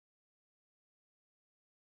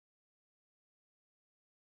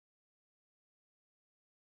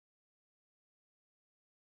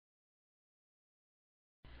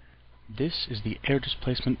This is the air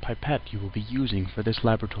displacement pipette you will be using for this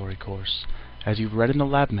laboratory course. As you've read in the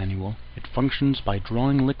lab manual, it functions by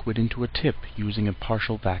drawing liquid into a tip using a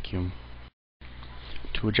partial vacuum.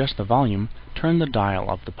 To adjust the volume, turn the dial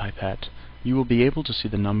of the pipette. You will be able to see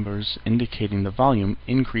the numbers indicating the volume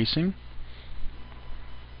increasing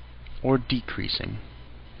or decreasing.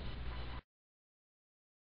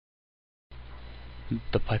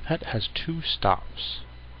 The pipette has two stops,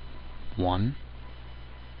 1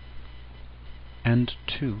 and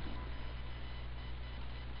 2.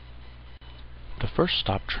 The first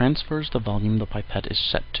stop transfers the volume the pipette is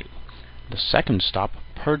set to. The second stop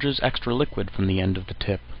purges extra liquid from the end of the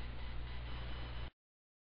tip.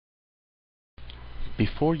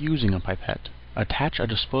 Before using a pipette, attach a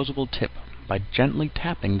disposable tip by gently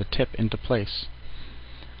tapping the tip into place.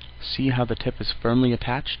 See how the tip is firmly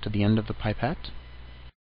attached to the end of the pipette?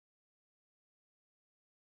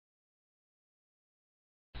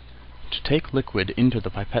 To take liquid into the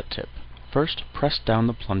pipette tip, first press down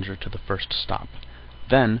the plunger to the first stop.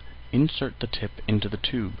 Then, insert the tip into the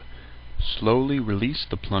tube. Slowly release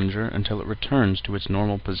the plunger until it returns to its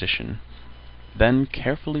normal position. Then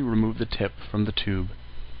carefully remove the tip from the tube.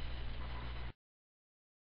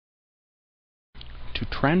 To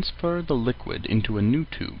transfer the liquid into a new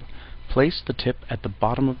tube, place the tip at the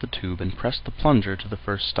bottom of the tube and press the plunger to the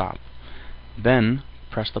first stop. Then,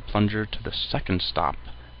 press the plunger to the second stop.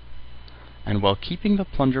 And while keeping the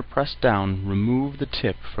plunger pressed down, remove the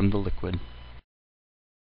tip from the liquid.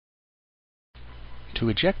 To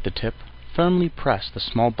eject the tip, firmly press the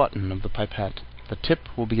small button of the pipette. The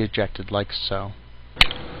tip will be ejected like so.